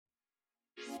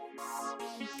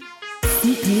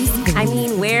I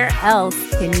mean, where else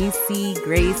can you see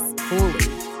grace fully?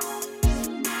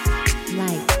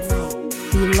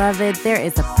 Beloved, there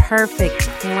is a perfect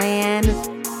plan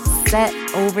set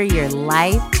over your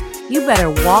life. You better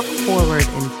walk forward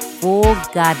in full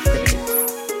confidence.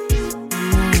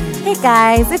 Hey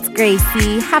guys, it's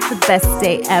Gracie. Have the best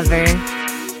day ever.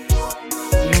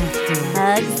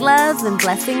 Hugs, loves, and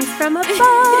blessings from above.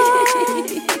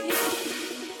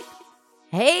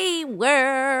 Hey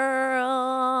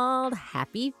world,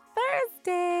 happy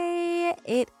Thursday.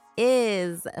 It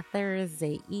is a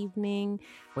Thursday evening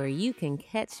where you can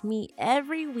catch me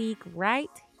every week right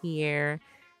here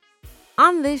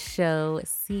on this show,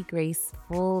 See Grace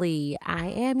Fully. I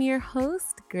am your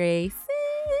host, Gracie,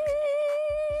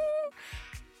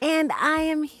 and I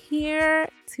am here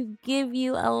to give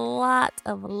you a lot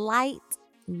of light,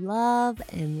 love,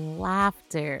 and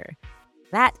laughter.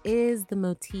 That is the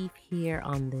motif here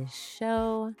on this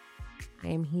show. I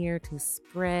am here to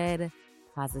spread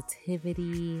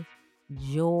positivity,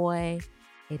 joy.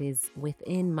 It is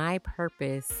within my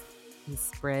purpose to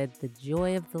spread the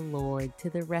joy of the Lord to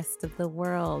the rest of the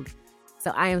world.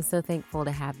 So I am so thankful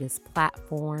to have this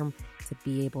platform to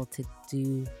be able to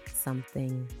do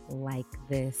something like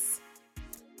this.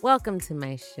 Welcome to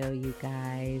my show, you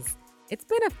guys. It's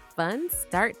been a fun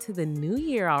start to the new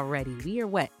year already. We are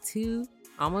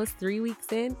almost 3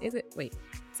 weeks in? Is it 3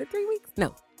 weeks?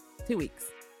 No, 2 weeks.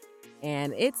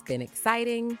 And it's been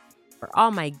exciting for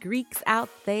all my Greeks out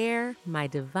there, my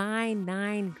Divine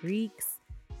Nine Greeks.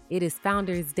 It is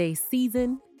Founders Day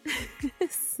season.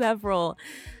 Several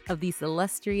of these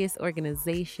illustrious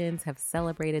organizations have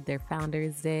celebrated their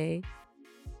Founders Day.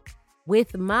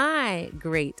 With my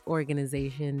great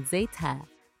organization, Zeta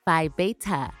Phi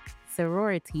Beta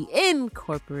Sorority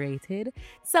Incorporated,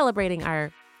 celebrating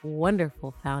our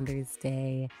wonderful Founders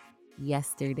Day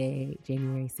yesterday,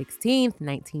 January 16th,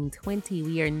 1920.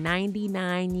 We are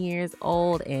 99 years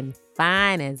old and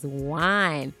fine as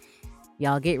wine.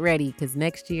 Y'all get ready because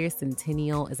next year,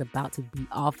 Centennial is about to be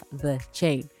off the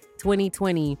chain.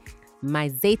 2020, my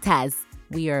Zetas,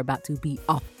 we are about to be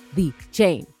off the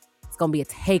chain. It's going to be a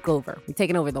takeover. We're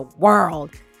taking over the world.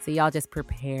 So y'all just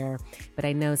prepare. But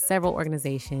I know several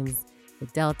organizations, the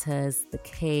Deltas, the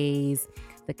Ks,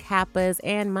 the Kappas,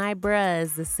 and my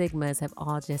bros, the Sigmas, have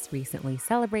all just recently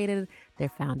celebrated their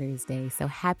Founders Day. So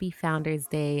happy Founders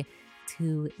Day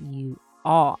to you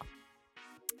all.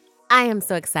 I am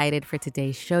so excited for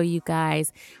today's show, you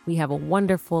guys. We have a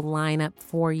wonderful lineup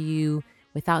for you.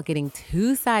 Without getting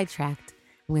too sidetracked,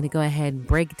 I'm going to go ahead and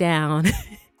break down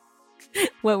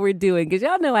what we're doing, because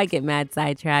y'all know I get mad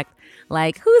sidetracked.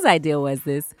 Like, whose idea was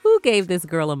this? Who gave this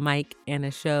girl a mic and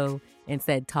a show and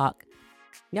said talk?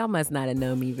 Y'all must not have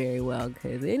known me very well,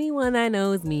 because anyone that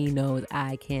knows me knows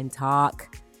I can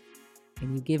talk.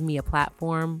 And you give me a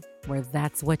platform where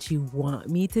that's what you want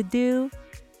me to do,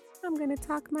 I'm going to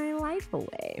talk my life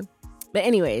away. But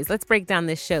anyways, let's break down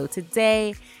this show.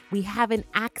 Today, we have an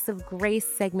Acts of Grace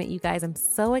segment, you guys. I'm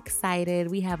so excited.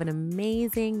 We have an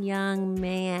amazing young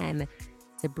man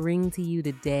to bring to you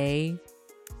today.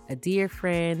 A dear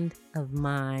friend of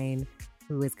mine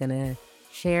who is going to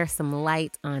share some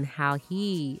light on how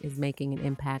he is making an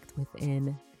impact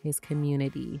within his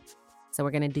community. So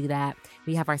we're going to do that.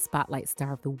 We have our Spotlight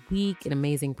Star of the Week, an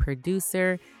amazing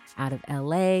producer out of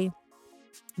LA,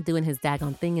 doing his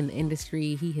daggone thing in the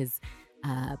industry. He has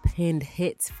penned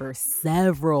hits for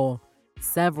several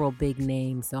big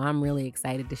names. So I'm really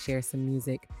excited to share some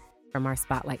music from our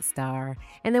Spotlight Star.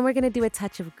 And then we're going to do a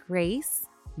Touch of Grace,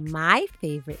 my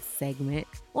favorite segment.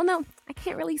 Well, no, I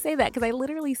can't really say that because I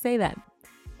literally say that.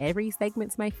 Every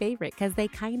segment's my favorite because they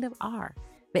kind of are.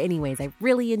 But anyways, I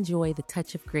really enjoy the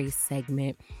Touch of Grace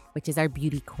segment, which is our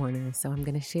beauty corner. So I'm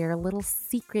going to share a little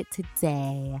secret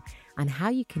today on how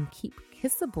you can keep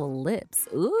kissable lips.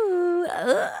 Ooh,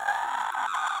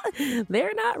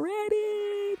 they're not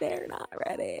ready. They're not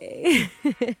ready.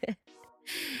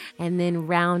 And then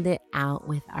round it out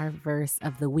with our verse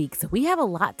of the week. So we have a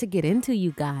lot to get into,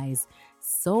 you guys.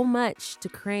 So much to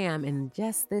cram in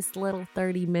just this little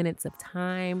 30 minutes of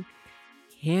time.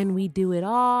 Can we do it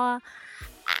all?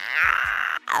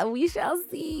 We shall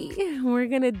see. We're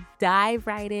going to dive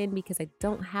right in because I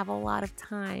don't have a lot of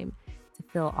time to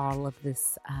fill all of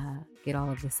this, get all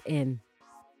of this in.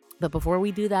 But before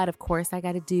we do that, of course, I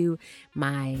got to do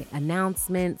my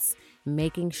announcements,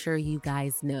 making sure you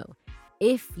guys know.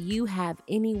 If you have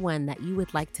anyone that you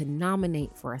would like to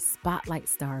nominate for a Spotlight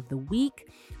Star of the Week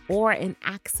or an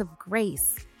Acts of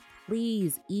Grace,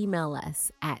 please email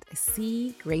us at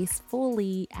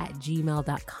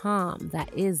cgracefully@gmail.com.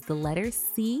 That is the letter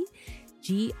C,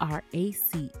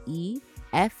 GRACE,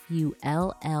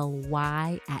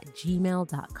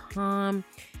 fully@gmail.com.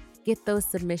 Get those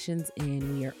submissions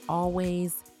in. We are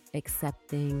always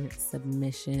accepting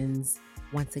submissions,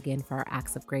 once again, for our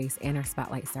Acts of Grace and our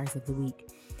Spotlight Stars of the Week.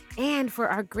 And for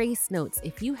our Grace Notes,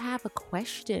 if you have a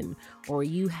question or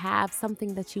you have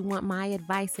something that you want my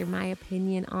advice or my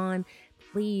opinion on,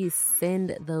 please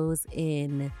send those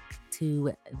in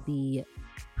to the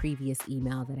previous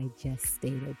email that I just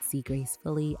stated,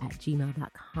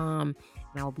 cgracefully@gmail.com.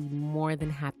 And I'll be more than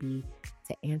happy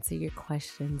to answer your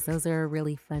questions. Those are a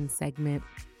really fun segment.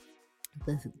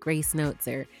 The Grace Notes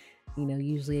are,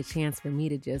 usually a chance for me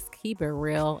to just keep it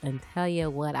real and tell you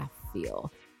what I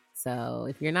feel. So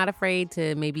if you're not afraid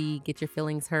to maybe get your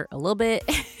feelings hurt a little bit,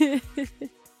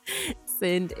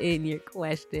 send in your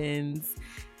questions.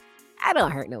 I don't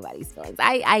hurt nobody's feelings.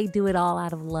 I do it all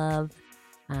out of love.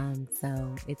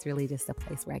 So it's really just a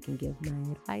place where I can give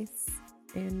my advice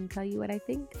and tell you what I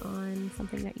think on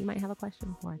something that you might have a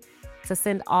question for. So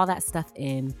send all that stuff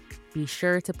in. Be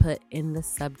sure to put in the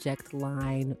subject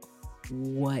line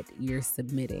what you're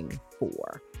submitting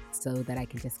for so that I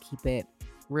can just keep it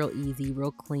real easy,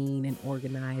 real clean, and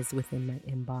organized within my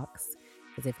inbox.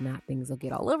 Because if not, things will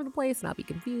get all over the place and I'll be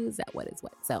confused at what is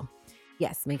what. So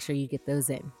yes, make sure you get those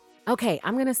in. Okay,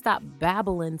 I'm going to stop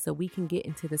babbling so we can get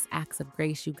into this Acts of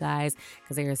Grace, you guys,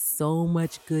 because there is so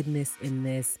much goodness in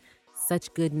this,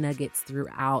 such good nuggets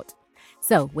throughout.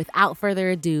 So without further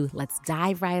ado, let's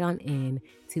dive right on in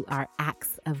to our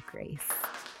Acts of Grace.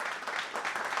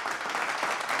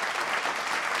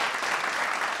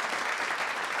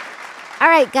 All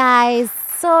right, guys.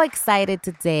 So excited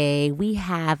today. We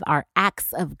have our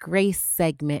Acts of Grace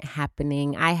segment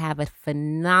happening. I have a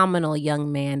phenomenal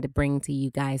young man to bring to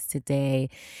you guys today.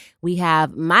 We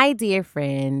have my dear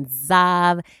friend,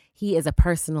 Zav. He is a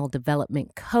personal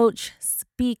development coach,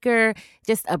 speaker,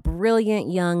 just a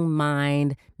brilliant young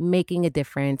mind making a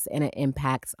difference and an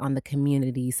impact on the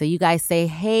community. So you guys say,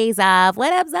 hey, Zav.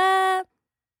 What up, Zav?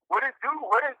 What it do?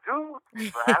 What it do?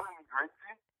 Thanks for having me, Gracie.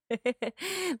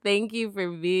 Thank you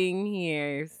for being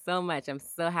here so much. I'm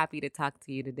so happy to talk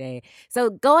to you today. So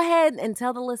go ahead and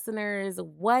tell the listeners,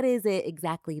 what is it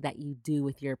exactly that you do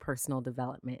with your personal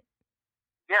development?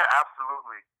 Yeah,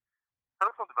 absolutely.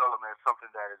 Personal development is something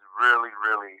that is really,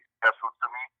 really special to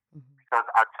me because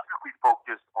I typically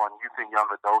focus on youth and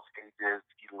young adults ages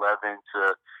 11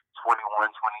 to 21,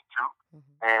 22.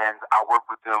 And I work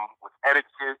with them with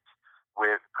etiquette,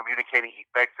 with communicating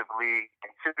effectively,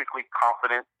 and typically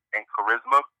confidence and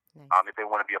charisma. Nice. If they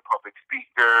want to be a public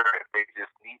speaker, if they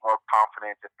just need more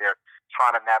confidence, if they're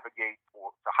trying to navigate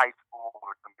to high school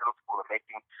or to middle school and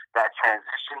making that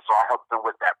transition. So I help them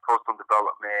with that personal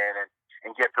development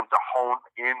and get them to hone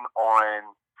in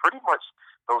on pretty much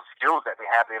those skills that they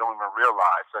have they don't even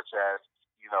realize, such as,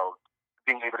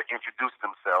 being able to introduce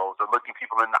themselves or looking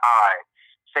people in the eye,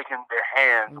 shaking their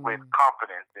hands with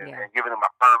confidence and giving them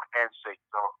a firm handshake.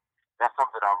 So that's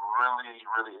something I'm really,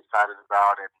 really excited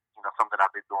about and, something I've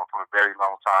been doing for a very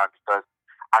long time because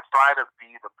I try to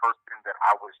be the person that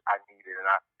I wish I needed. And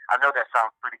I know that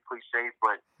sounds pretty cliche,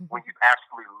 but when you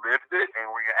actually lived it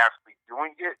and when you're actually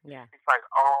doing it, it's like,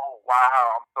 oh,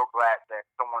 wow, I'm so glad that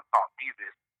someone taught me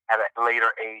this at a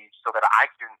later age so that I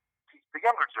can teach the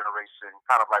younger generation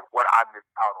kind of like what I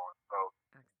missed out on. So,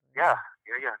 yeah.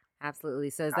 Absolutely.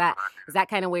 So is that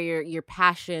kind of where your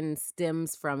passion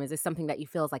stems from? Is this something that you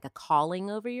feel is like a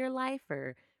calling over your life,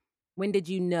 or when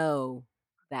did you know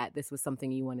that this was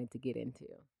something you wanted to get into?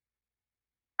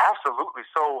 Absolutely.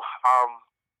 So,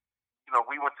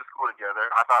 we went to school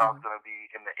together. I thought I was going to be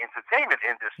in the entertainment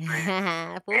industry.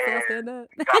 Full sail, stand up.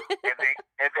 and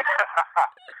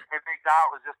then God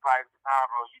was just like, nah,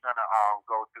 bro, you're going to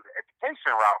go through the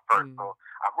education route first. So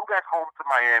I moved back home to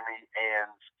Miami,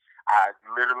 and I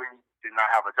literally did not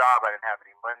have a job. I didn't have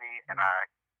any money, and I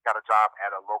got a job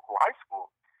at a local high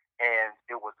school. And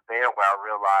it was there where I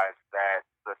realized that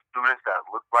the students that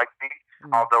looked like me,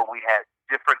 although we had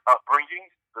different upbringings,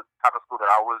 the type of school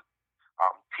that I was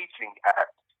teaching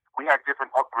at, we had different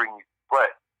upbringings,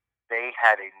 but they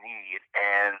had a need.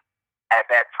 And at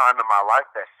that time in my life,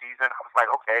 that season, I was like,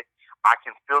 okay, I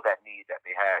can fill that need that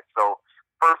they had. So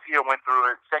first year went through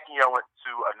it. Second year I went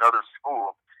to another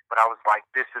school, but I was like,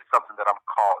 this is something that I'm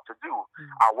called to do.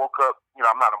 I woke up,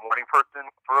 I'm not a morning person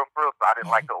for real, so I didn't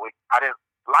like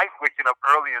waking up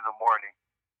early in the morning.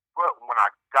 But when I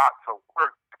got to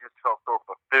work, I just felt so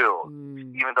fulfilled.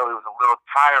 Even though it was a little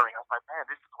tiring, I was like, man,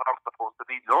 this is what I'm supposed to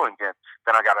be doing. And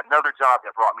then I got another job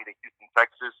that brought me to Houston,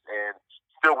 Texas, and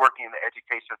still working in the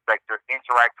education sector,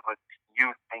 interacting with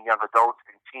youth and young adults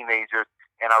and teenagers.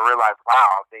 And I realized,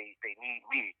 wow, they need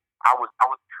me. I was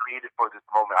created for this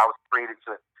moment. I was created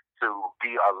to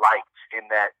be a light in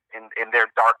their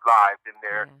dark lives,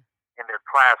 Yeah, in their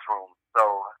classrooms.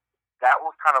 So that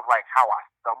was kind of like how I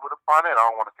stumbled upon it. I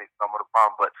don't want to say stumbled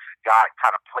upon, but God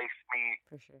kind of placed me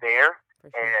for sure. there. For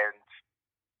sure. And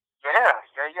yeah.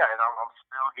 And I'm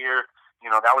still here.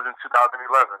 That was in 2011.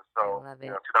 I So, love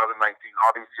it. 2019,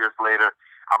 all these years later,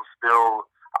 I'm still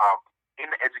in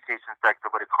the education sector,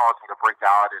 but it caused me to break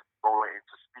out and go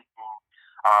into speaking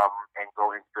and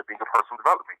go into being a personal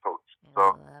development coach. I So,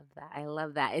 love that. I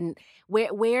love that. And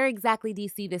where exactly do you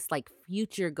see this like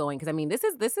future going? Because I mean, this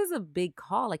is a big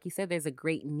call. Like you said, there's a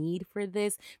great need for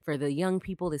this, for the young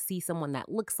people to see someone that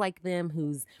looks like them,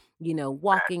 who's,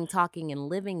 walking, yes. talking, and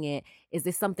living it. Is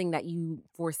this something that you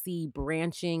foresee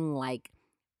branching like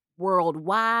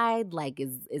worldwide? Like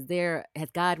is there has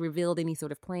God revealed any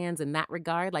sort of plans in that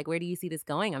regard? Like where do you see this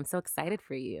going? I'm so excited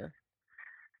for you.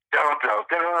 Dun, dun,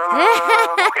 dun.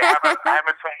 Okay,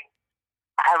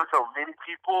 I haven't told many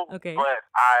people, Okay. but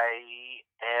I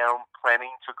am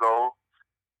planning to go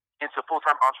into full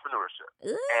time entrepreneurship.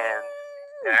 And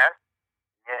Ooh,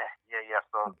 yeah, yeah.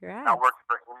 So not congrats. working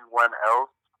for anyone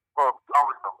else. Well, you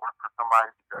always don't work for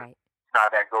somebody because Right. you know how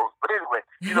that goes. But anyway,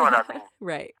 you know what I mean.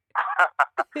 Right.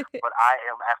 But I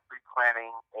am actually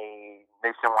planning a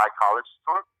nationwide college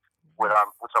tour, Nice.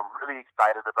 which I'm really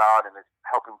excited about, and it's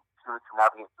helping students to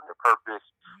navigate through their purpose.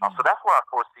 So Yeah. that's where I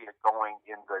foresee it going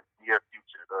in the near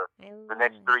future. I The love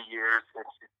next it. 3 years,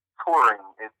 it's touring,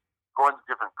 it's going to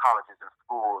different colleges and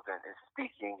schools, and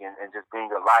speaking, and just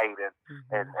being a light,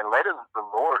 Mhm. and letting the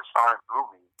Lord shine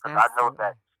through me, because I know Absolutely.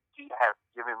 that He has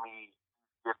given me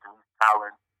these gifts and these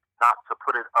talents, not to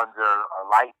put it under a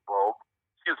light bulb.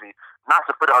 Excuse me, not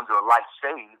to put it under a light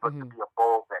shade, but to Mhm. be a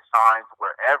bulb that shines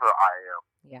wherever I am.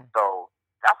 Yeah. So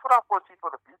that's what I foresee for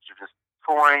the future: just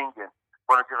touring and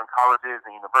going to different colleges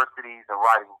and universities and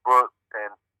writing books,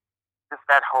 and just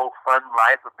that whole fun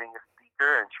life of being a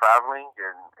speaker and traveling,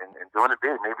 and doing it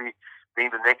big. Maybe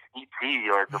being the next ET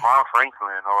or Devon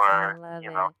Franklin, I or love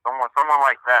it. someone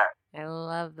like that. I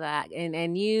love that.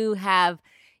 And you have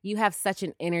such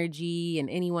an energy, and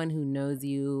anyone who knows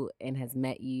you and has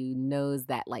met you knows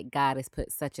that like God has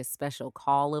put such a special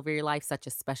call over your life, such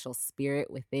a special spirit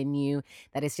within you,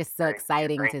 that it's just so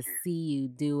exciting Thank to you. see you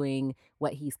doing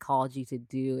what he's called you to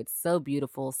do. It's so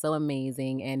beautiful, so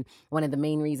amazing. And one of the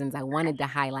main reasons I Thank wanted to you.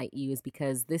 highlight you is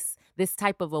because this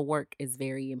type of a work is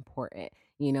very important.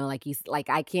 Like like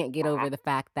I can't get over Hmm. the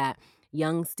fact that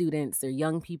young students or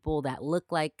young people that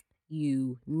look like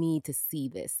you need to see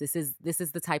this. This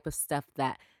is the type of stuff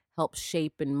that helps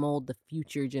shape and mold the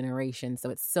future generation. So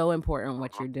it's so important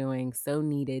what Hmm. you're doing, so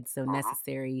needed, so Hmm.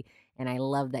 necessary, and I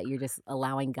love that you're just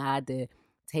allowing God to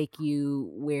take you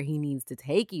where he needs to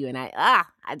take you. And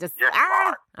Yes,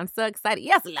 Lord. I'm so excited.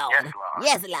 Yes, Yes, Lord. Lord.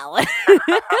 Yes, Lord.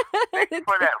 Thank you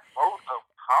for that vote of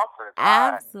confidence.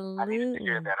 I needed to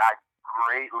hear Absolutely. that. I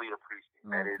greatly appreciate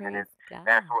that. Oh, And praise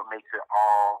that's God. what makes it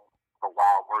all the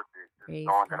while worth it. Just Praise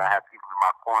knowing that I God. have people in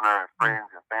my corner, and Yeah. friends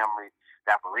and family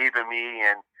that believe in me.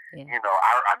 And Yeah.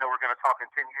 I know we're gonna talk in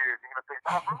 10 years. You're gonna say,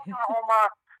 "Bob, remember you were on my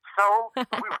show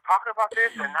and we were talking about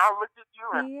this, and now look at you."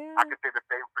 And I Yeah. can say the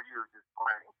same for you. Just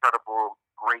doing incredible,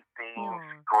 great things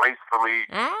Aw. gracefully in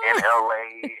Ah.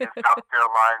 LA, in South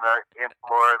Carolina, in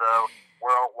Florida, Yeah.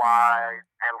 worldwide,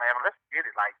 Atlanta. Let's get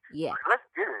it. Yeah. Let's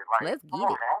get it. Like, Let's come get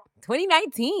on, it. man.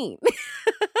 2019.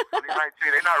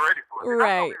 2019, they're not ready for it. They're not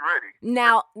gonna Right. be ready.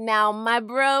 Now my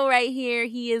bro right here,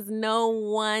 he is no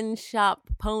one shop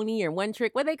pony or one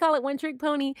trick. What they call it? One trick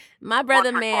pony. My One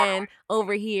brother trick pony. man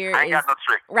over here I ain't got is no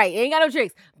tricks. right. He ain't got no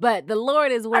tricks, but the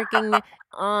Lord is working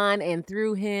on and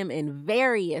through him in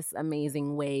various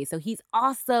amazing ways. So he's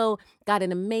also got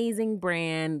an amazing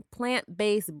brand, Plant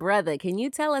Based Brother. Can you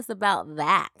tell us about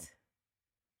that?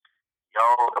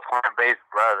 Yo, the plant-based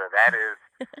brother. That is,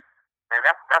 man.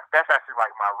 That's actually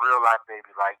like my real life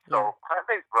baby. Like, Yeah. so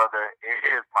plant-based brother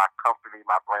is my company,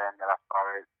 my brand that I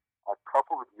started a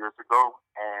couple of years ago,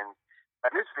 and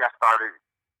initially I started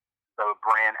the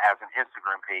brand as an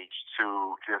Instagram page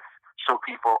to just show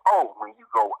people, oh, when you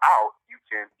go out, you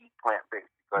can eat plant based,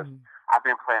 because Mhm. I've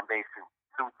been plant based since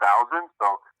 2000,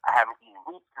 so I Wow. haven't eaten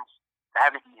meat since I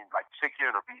haven't eaten like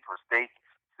chicken or beef or steak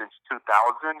since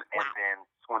 2000, and Wow. then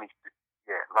 20,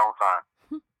 yeah, long time.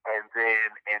 And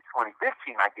then in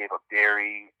 2015, I gave up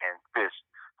dairy and fish.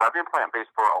 So I've been plant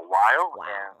based for a while.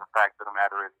 And Wow. the fact of the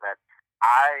matter is that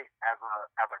I, as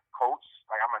a coach,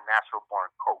 like, I'm a natural born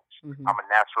coach. Mhm. I'm a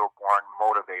natural born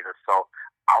motivator. So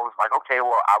I was like, okay,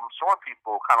 well, I'm showing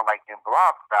people kind of like in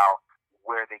blog style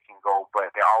where they can go,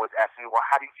 but they're always asking me, well,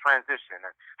 how do you transition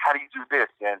and how do you do this?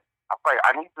 And I'm like,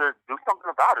 I need to do something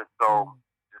about it. So Mm.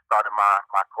 just started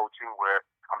my coaching, where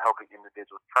I'm helping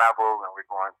individuals travel, and we're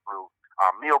going through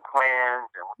meal plans,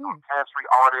 and we're doing pantry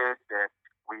audits, and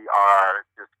we are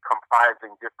just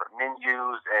comprising different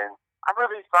menus, and I'm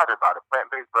really excited about it.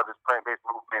 Plant-Based Brothers, plant-based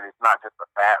movement is not just a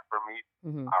fad for me.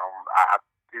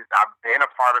 I've been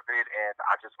a part of it, and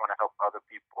I just want to help other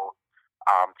people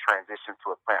transition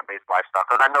to a plant-based lifestyle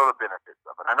because I know the benefits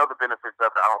of it. I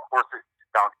don't force it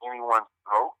down anyone's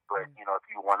throat, but if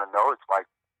you want to know, it's like,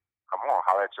 come on,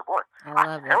 holla at your boy.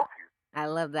 I can help you. I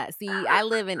love that. See, I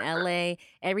live in LA.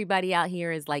 Everybody out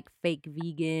here is like fake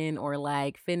vegan or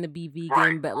like finna be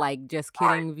vegan, but like just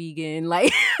kidding vegan.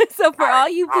 Like, so for all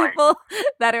you people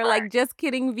that are like just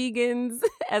kidding vegans,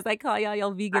 as I call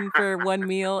y'all vegan for one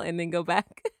meal and then go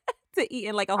back to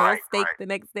eating like a whole steak the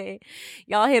next day,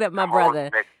 y'all hit up my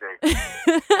brother.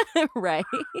 Right.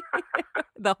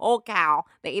 The whole cow.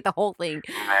 They ate the whole thing.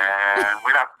 Man,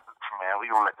 we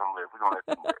gonna let them live.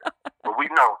 But we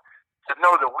know. To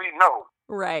know that we know.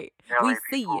 Right. We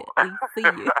see you.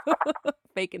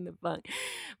 Faking the funk.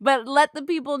 But let the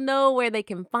people know where they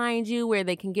can find you, where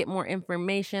they can get more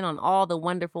information on all the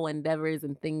wonderful endeavors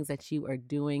and things that you are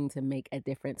doing to make a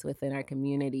difference within our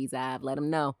communities. Let them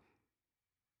know.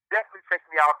 Definitely check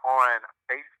me out on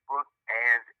Facebook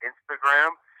and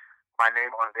Instagram. My name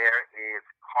on there is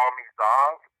Call Me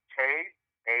Zav,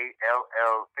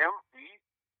 KALLMEXAV,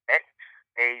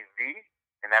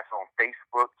 and that's on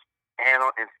Facebook and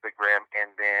on Instagram.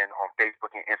 And then on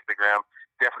Facebook and Instagram,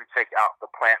 definitely check out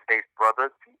the Plant-Based Brother,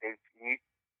 THE,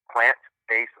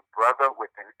 Plant-Based Brother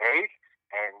with an A,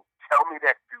 and tell me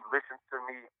that you listen to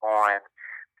me on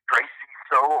Gracie's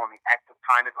show on the Active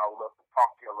Kindness. I would love to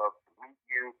talk to you. I love to meet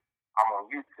you. I'm on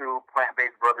YouTube,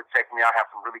 Plant-Based Brother. Check me out. I have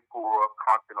some really cool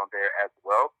content on there as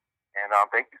well. And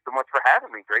thank you so much for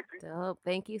having me, Gracie. Dope.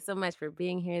 Thank you so much for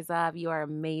being here, Zav. You are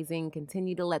amazing.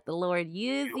 Continue to let the Lord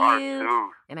use you. Are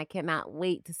too. And I cannot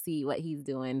wait to see what he's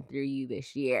doing through you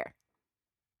this year.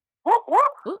 Whoop,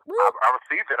 whoop. Whoop, whoop. I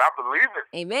received it. I believe it.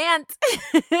 Amen.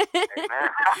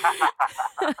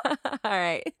 Amen. All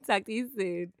right. Talk to you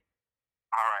soon.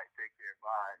 All right. Take care.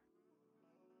 Bye.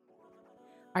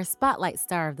 Our Spotlight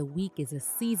Star of the Week is a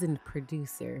seasoned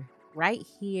producer right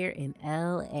here in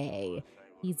LA.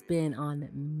 He's been on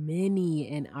many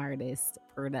an artist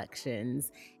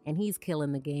productions, and he's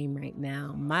killing the game right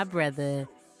now. My brother,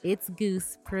 It's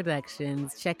Goose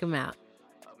Productions. Check him out.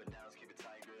 Up and down, keep it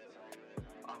tight,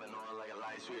 Up and on like a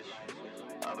light switch.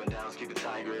 Up and down, keep it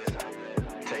tight,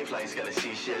 take flights, gotta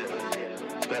see shit.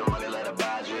 Spend money, let it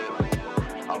buy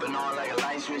drip. Up and on like a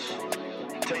light switch.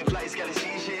 Take flights, gotta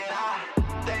see shit.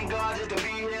 Thank God just to be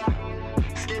here.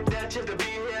 Skip that just to be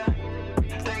here.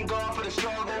 Thank God for the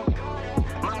struggle.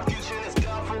 My future is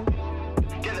duffel.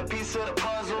 Get a piece of the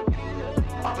puzzle.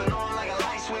 Up and on like a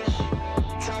light switch.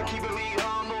 Time keeping me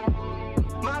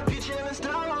humble. My future is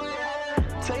duffel,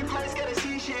 yeah. Take flights, gotta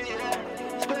see shit,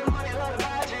 yeah. Spend money, let it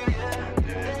buy you,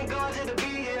 yeah. Thank God just to be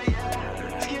here,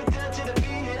 yeah. Skip that just to be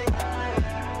here,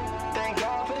 yeah. Thank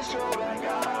God for the struggle.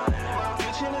 My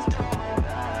future is duffel.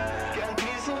 Get a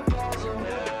piece of the puzzle.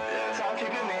 Time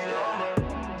keeping me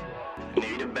humble.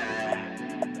 Need a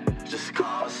bag. Just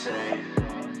call, say.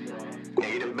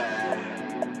 Need a bag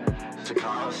to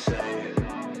compensate.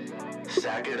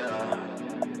 Stack it up,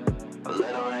 a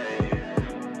little hate.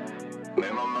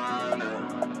 Make my mind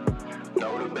up,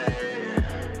 know the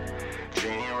bed.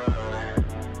 Dream running,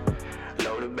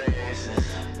 know the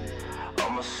bases.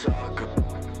 I'm a sucker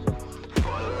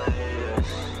for the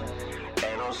latest.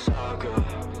 Ain't no sucker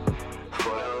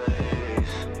for the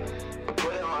ladies. I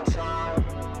put in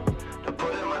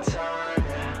my time,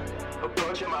 yeah.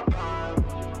 Approaching my prime.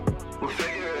 We'll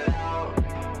figure it out.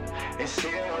 It's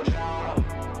still your job.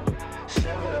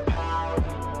 7 a pound.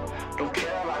 Don't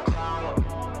care about clout.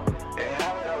 Ain't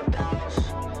having no doubts.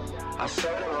 I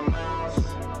serve in my mouth.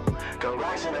 Got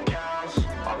racks in accounts.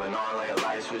 Up and on like a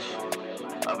light switch.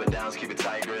 Up and downs, keep it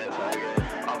tight grip.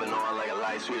 Up and on like a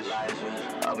light switch.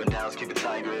 Up and downs, keep it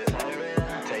tight grip.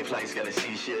 Take flights, gotta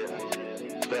see shit.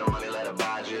 Spend money, let it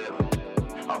buy drip.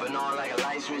 Up and on like a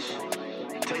light switch.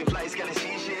 Take flights, gotta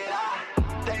see shit.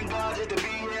 Thank God just to be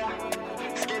here.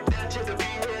 Skip that just to be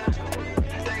here.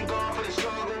 Thank God for the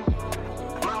struggle.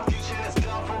 My future is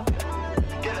duffel.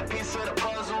 Get a piece of the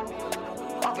puzzle.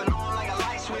 Up and on like a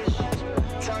light switch.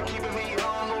 Time keeping me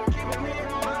humble.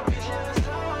 My future is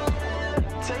duffel.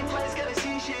 Take flights, gotta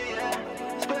see shit,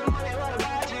 yeah. Spend money, let it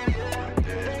buy you, yeah.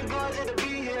 Thank God just to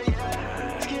be here,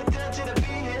 yeah. Skip that just to be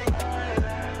here,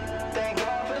 yeah. Thank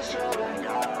God for the struggle.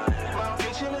 My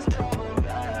future is duffel.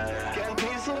 Get a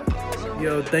piece of the puzzle.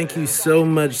 Yo, thank you so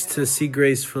much to See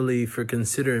Gracefully for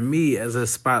considering me as a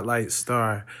spotlight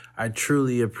star. I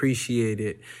truly appreciate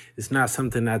it. It's not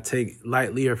something I take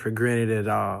lightly or for granted at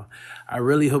all. I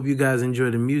really hope you guys enjoy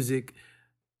the music.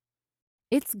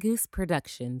 It's Goose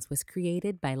Productions was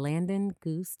created by Landon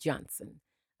Goose Johnson,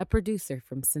 a producer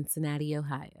from Cincinnati,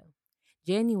 Ohio.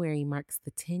 January marks the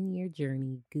 10-year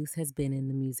journey Goose has been in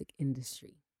the music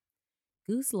industry.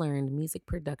 Goose learned music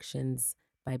productions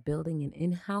by building an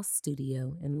in-house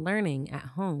studio and learning at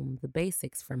home the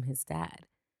basics from his dad,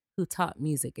 who taught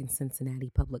music in Cincinnati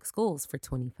public schools for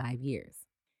 25 years.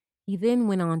 He then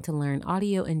went on to learn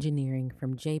audio engineering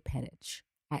from Jay Pettich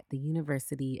at the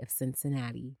University of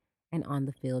Cincinnati and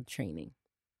on-the-field training.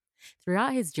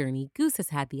 Throughout his journey, Goose has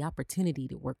had the opportunity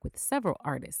to work with several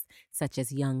artists such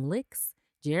as Young Licks,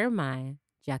 Jeremiah,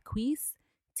 Jacquees,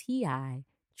 T.I.,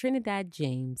 Trinidad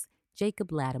James,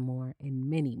 Jacob Lattimore, and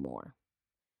many more.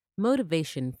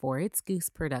 Motivation for It's Goose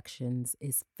Productions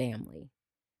is family.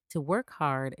 To work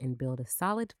hard and build a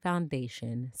solid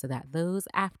foundation so that those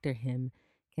after him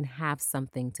can have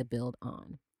something to build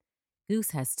on.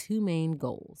 Goose has two main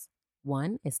goals.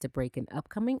 One is to break an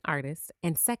upcoming artist,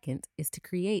 and second is to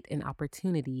create an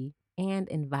opportunity and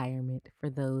environment for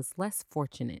those less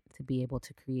fortunate to be able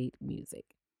to create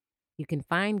music. You can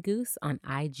find Goose on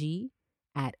IG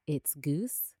at It's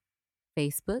Goose,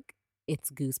 Facebook, It's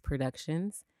Goose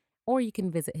Productions, or you can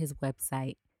visit his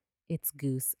website,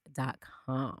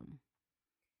 itsgoose.com.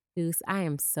 Goose, I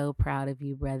am so proud of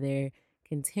you, brother.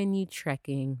 Continue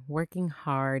trekking, working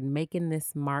hard, making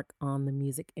this mark on the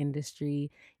music industry.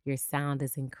 Your sound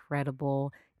is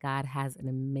incredible. God has an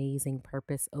amazing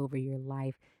purpose over your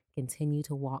life. Continue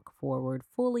to walk forward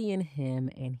fully in Him,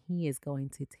 and He is going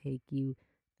to take you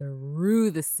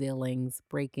through the ceilings,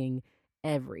 breaking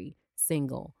every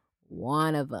single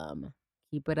one of them.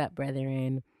 Keep it up,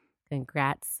 brethren.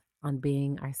 Congrats on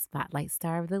being our Spotlight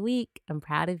Star of the Week. I'm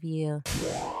proud of you.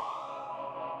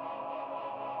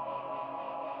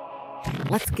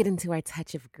 Let's get into our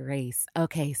touch of grace.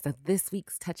 Okay, so this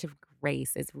week's touch of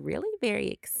grace is really very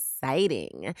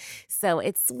exciting. So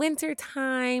it's winter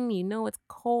time. You know it's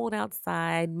cold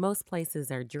outside. Most places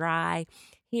are dry.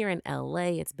 Here in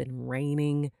LA, it's been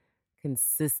raining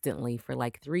consistently for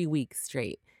like 3 weeks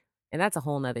straight. And that's a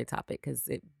whole nother topic because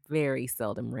it very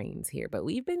seldom rains here, but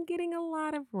we've been getting a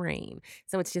lot of rain.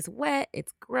 So it's just wet,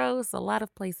 it's gross. A lot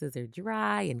of places are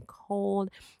dry and cold.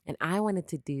 And I wanted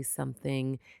to do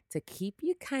something to keep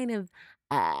you kind of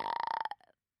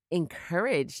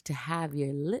encouraged to have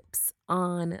your lips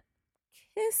on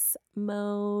kiss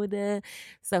mode.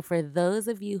 So for those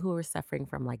of you who are suffering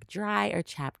from like dry or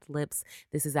chapped lips,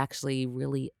 this is actually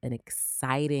really an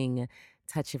exciting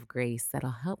touch of grace that'll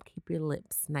help keep your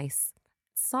lips nice,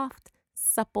 soft,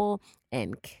 supple,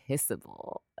 and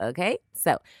kissable. Okay?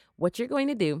 So what you're going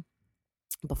to do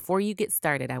before you get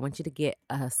started, I want you to get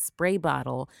a spray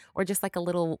bottle or just like a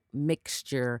little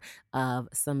mixture of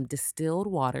some distilled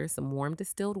water, some warm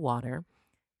distilled water,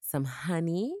 some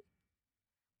honey,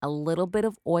 a little bit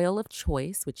of oil of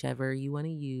choice, whichever you want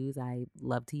to use. I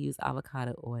love to use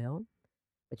avocado oil,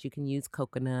 but you can use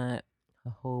coconut,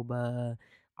 jojoba,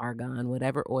 argan,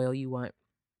 whatever oil you want.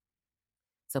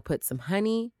 So put some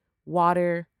honey,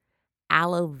 water,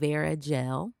 aloe vera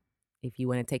gel, if you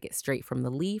want to take it straight from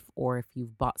the leaf, or if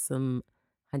you've bought some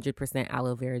 100%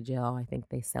 aloe vera gel, I think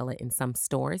they sell it in some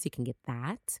stores. You can get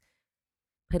that.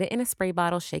 Put it in a spray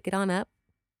bottle, shake it on up,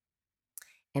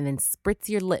 and then spritz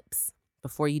your lips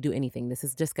before you do anything. This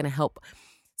is just going to help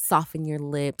soften your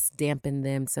lips, dampen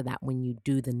them so that when you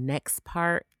do the next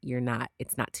part,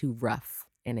 it's not too rough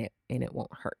and it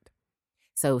won't hurt.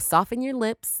 So soften your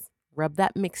lips, rub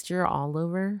that mixture all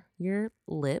over your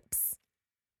lips.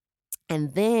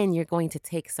 And then you're going to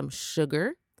take some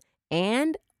sugar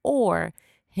and or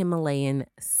Himalayan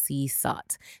sea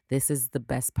salt. This is the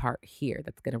best part here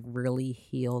that's going to really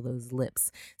heal those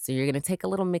lips. So you're going to take a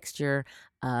little mixture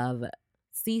of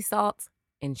sea salt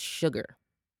and sugar,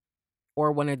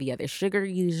 or one or the other. Sugar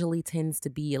usually tends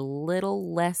to be a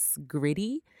little less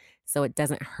gritty, so it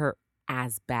doesn't hurt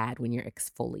as bad when you're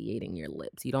exfoliating your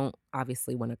lips. You don't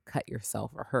obviously want to cut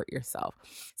yourself or hurt yourself.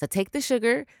 So take the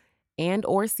sugar and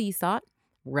or sea salt,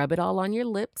 rub it all on your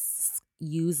lips.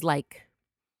 Use like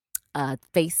a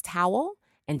face towel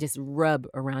and just rub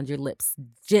around your lips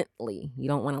gently. You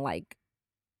don't want to like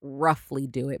roughly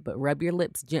do it, but rub your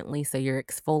lips gently so you're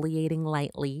exfoliating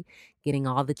lightly, getting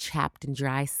all the chapped and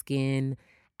dry skin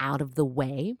out of the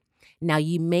way. Now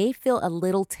you may feel a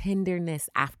little tenderness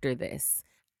after this.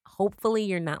 Hopefully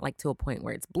you're not like to a point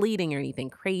where it's bleeding or anything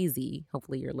crazy.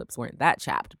 Hopefully your lips weren't that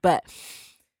chapped. But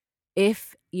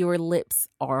if your lips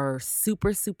are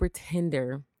super, super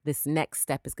tender this next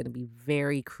step is going to be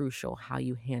very crucial, how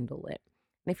you handle it.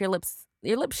 And if your lips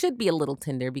should be a little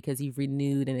tender because you've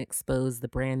renewed and exposed the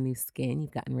brand new skin.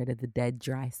 You've gotten rid of the dead,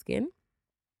 dry skin.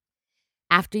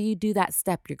 After you do that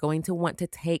step, you're going to want to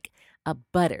take a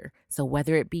butter. So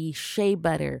whether it be shea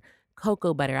butter,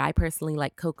 cocoa butter. I personally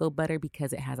like cocoa butter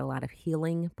because it has a lot of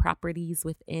healing properties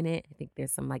within it. I think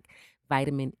there's some like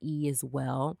vitamin E as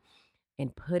well.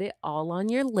 And put it all on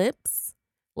your lips,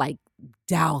 like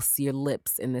douse your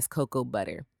lips in this cocoa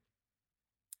butter.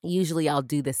 Usually I'll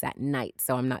do this at night,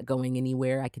 so I'm not going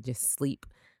anywhere. I could just sleep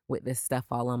with this stuff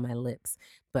all on my lips.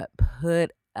 But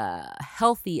put a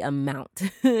healthy amount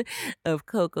of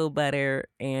cocoa butter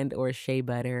and or shea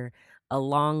butter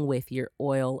along with your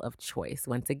oil of choice.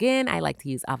 Once again, I like to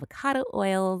use avocado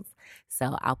oils.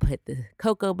 So I'll put the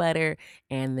cocoa butter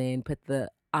and then put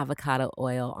the avocado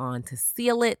oil on to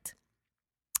seal it.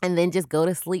 And then just go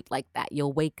to sleep like that.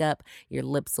 You'll wake up, your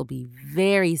lips will be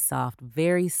very soft,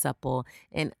 very supple,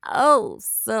 and oh,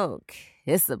 so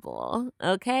kissable.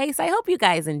 Okay, so I hope you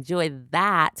guys enjoyed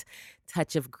that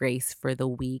touch of grace for the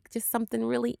week. Just something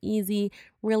really easy,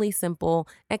 really simple.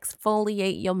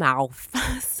 Exfoliate your mouth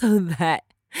so that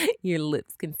your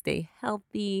lips can stay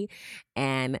healthy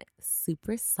and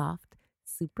super soft,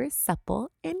 super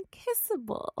supple, and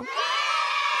kissable.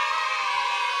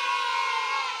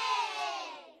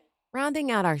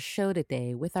 Rounding out our show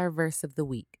today with our verse of the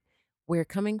week, we're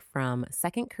coming from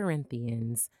 2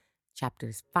 Corinthians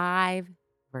chapters 5,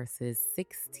 verses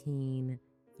 16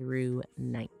 through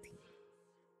 19.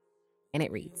 And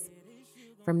it reads,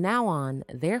 "From now on,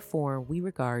 therefore, we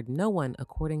regard no one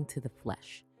according to the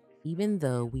flesh. Even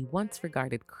though we once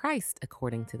regarded Christ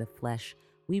according to the flesh,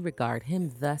 we regard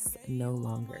him thus no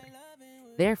longer.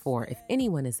 Therefore, if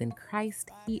anyone is in Christ,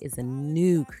 he is a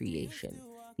new creation.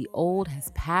 The old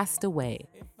has passed away.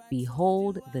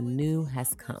 Behold, the new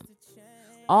has come.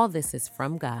 All this is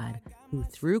from God, who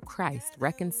through Christ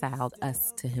reconciled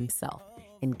us to himself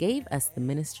and gave us the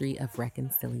ministry of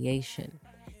reconciliation.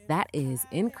 That is,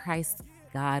 in Christ,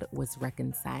 God was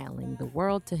reconciling the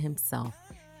world to himself,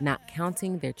 not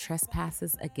counting their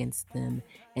trespasses against them,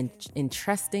 and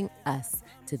entrusting us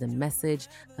to the message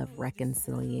of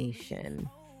reconciliation."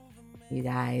 You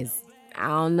guys, I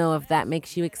don't know if that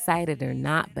makes you excited or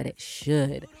not, but it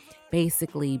should.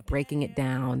 Basically, breaking it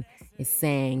down is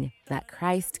saying that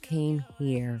Christ came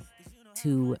here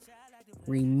to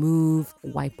remove,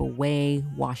 wipe away,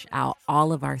 wash out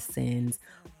all of our sins,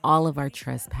 all of our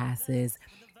trespasses.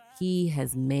 He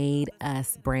has made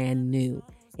us brand new.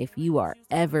 If you are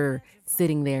ever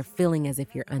sitting there feeling as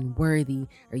if you're unworthy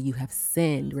or you have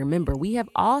sinned, remember, we have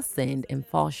all sinned and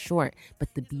fall short.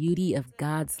 But the beauty of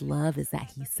God's love is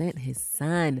that he sent his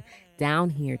son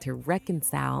down here to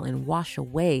reconcile and wash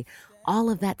away all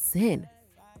of that sin.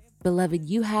 Beloved,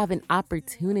 you have an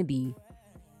opportunity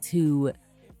to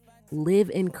live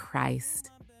in Christ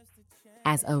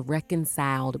as a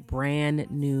reconciled,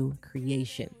 brand new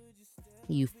creation.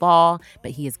 You fall,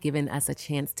 but he has given us a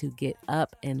chance to get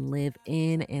up and live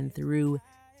in and through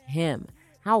him.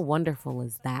 How wonderful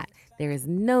is that? There is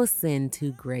no sin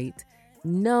too great,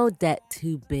 no debt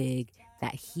too big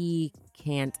that he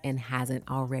can't and hasn't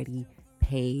already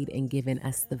paid and given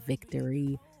us the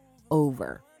victory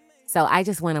over. So I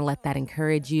just want to let that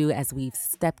encourage you as we've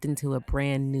stepped into a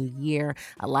brand new year.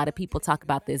 A lot of people talk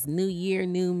about this new year,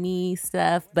 new me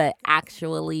stuff, but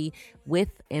actually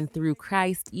with and through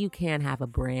Christ, you can have a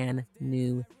brand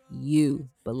new you,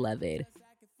 beloved.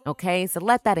 Okay, so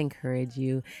let that encourage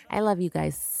you. I love you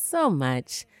guys so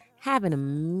much. Have an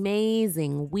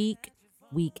amazing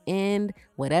weekend,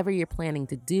 whatever you're planning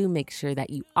to do, make sure that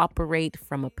you operate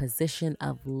from a position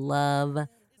of love,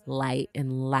 light,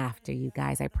 and laughter, you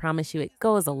guys. I promise you it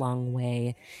goes a long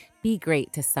way. Be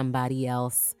great to somebody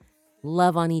else.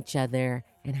 Love on each other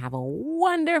and have a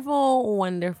wonderful,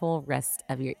 wonderful rest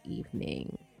of your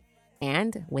evening.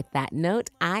 And with that note,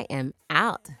 I am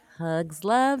out. Hugs,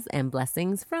 loves, and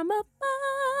blessings from above.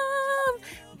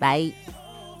 Bye.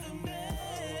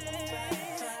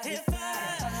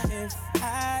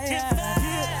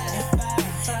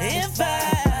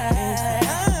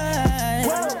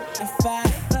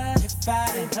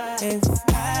 If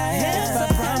I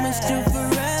promised you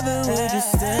forever, would you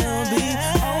still be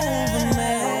over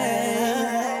me?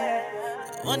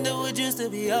 I wonder would you still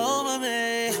be over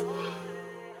me?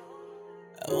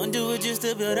 I wonder would you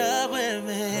still build up with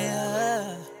me?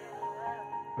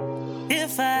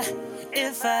 If I